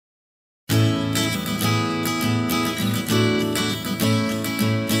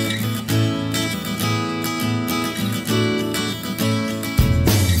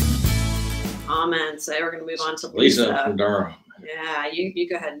say we're going to move on to Lisa Lisa. from Durham. Yeah, you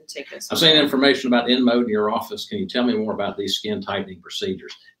go ahead and take this. I've seen information about InMode in your office. Can you tell me more about these skin tightening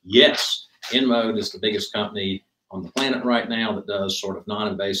procedures? Yes, InMode is the biggest company on the planet right now that does sort of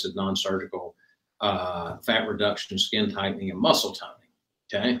non-invasive, non-surgical fat reduction, skin tightening, and muscle toning.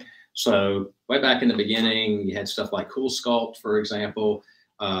 Okay, so way back in the beginning, you had stuff like Cool Sculpt, for example,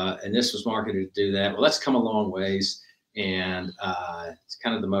 and this was marketed to do that. Well, that's come a long ways, and it's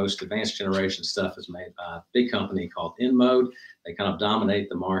kind of the most advanced generation stuff is made by a big company called InMode. They kind of dominate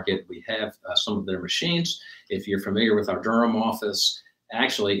the market. We have some of their machines. If you're familiar with our Durham office,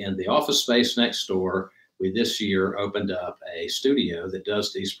 actually in the office space next door, we this year opened up a studio that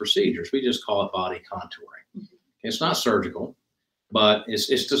does these procedures. We just call it body contouring. Mm-hmm. It's not surgical, but it's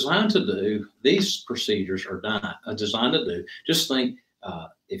designed to do, these procedures are designed to do, just think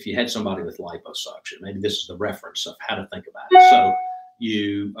if you had somebody with liposuction, maybe this is the reference of how to think about it. So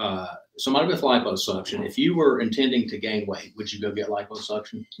you, somebody with liposuction, if you were intending to gain weight, would you go get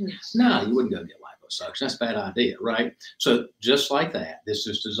liposuction? Yes. No, you wouldn't go get liposuction. That's a bad idea, right? So just like that, this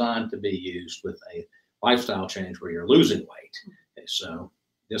is designed to be used with a lifestyle change where you're losing weight. Okay, so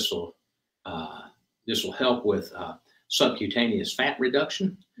this will help with subcutaneous fat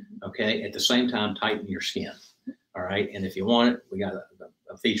reduction, okay, at the same time tighten your skin. All right, and if you want it, we got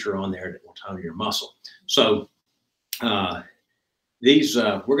a feature on there that will tone your muscle. So we're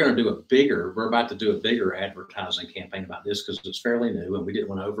going to do we're about to do a bigger advertising campaign about this because it's fairly new and we didn't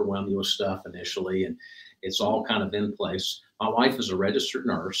want to overwhelm you with stuff initially, and it's all kind of in place. My wife is a registered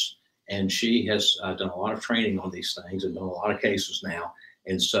nurse and she has done a lot of training on these things and done a lot of cases now.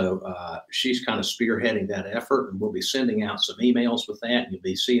 And so she's kind of spearheading that effort, and we'll be sending out some emails with that, and you'll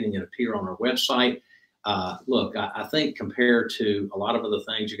be seeing it appear on our website. Look, I think compared to a lot of other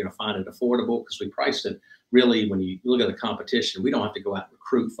things, you're going to find it affordable because we priced it really, when you look at the competition, we don't have to go out and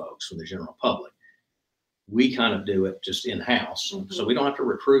recruit folks from the general public. We kind of do it just in-house. Mm-hmm. So we don't have to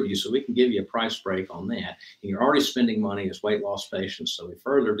recruit you, so we can give you a price break on that. And you're already spending money as weight loss patients, so we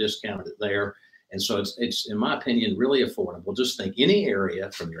further discounted it there. And so it's, in my opinion, really affordable. Just think any area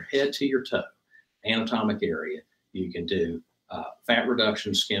from your head to your toe, anatomic area, you can do fat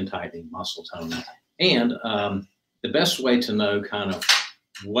reduction, skin tightening, muscle toning. And the best way to know kind of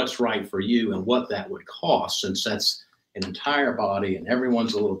what's right for you and what that would cost, since that's an entire body and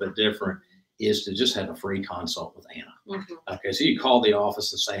everyone's a little bit different, is to just have a free consult with Anna. Mm-hmm. Okay, so you call the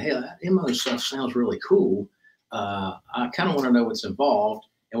office and say, hey, that InMode stuff sounds really cool. I kind of want to know what's involved.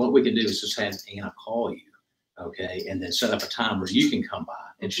 And what we can do is just have Anna call you, okay, and then set up a time where you can come by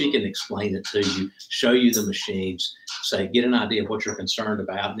and she can explain it to you, show you the machines, say, get an idea of what you're concerned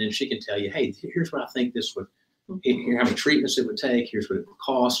about, and then she can tell you, hey, here's what I think this would, here's how many treatments it would take, here's what it would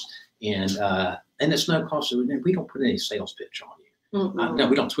cost, and it's no cost. We don't put any sales pitch on you. Mm-hmm. No,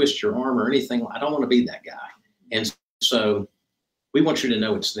 we don't twist your arm or anything. I don't want to be that guy. And so we want you to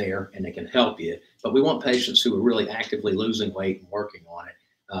know it's there and it can help you, but we want patients who are really actively losing weight and working on it.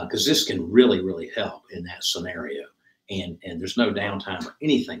 Because this can really, really help in that scenario. And there's no downtime or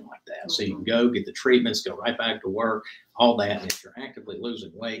anything like that. Mm-hmm. So you can go get the treatments, go right back to work, all that. And if you're actively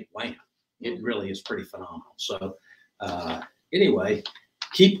losing weight, wham, it really is pretty phenomenal. So anyway,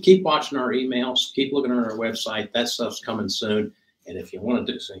 keep watching our emails, keep looking on our website. That stuff's coming soon. And if you want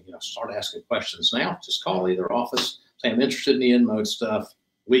to do so, start asking questions now, just call either office, say I'm interested in the InMode stuff.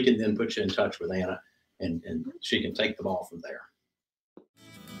 We can then put you in touch with Anna and she can take the ball from there.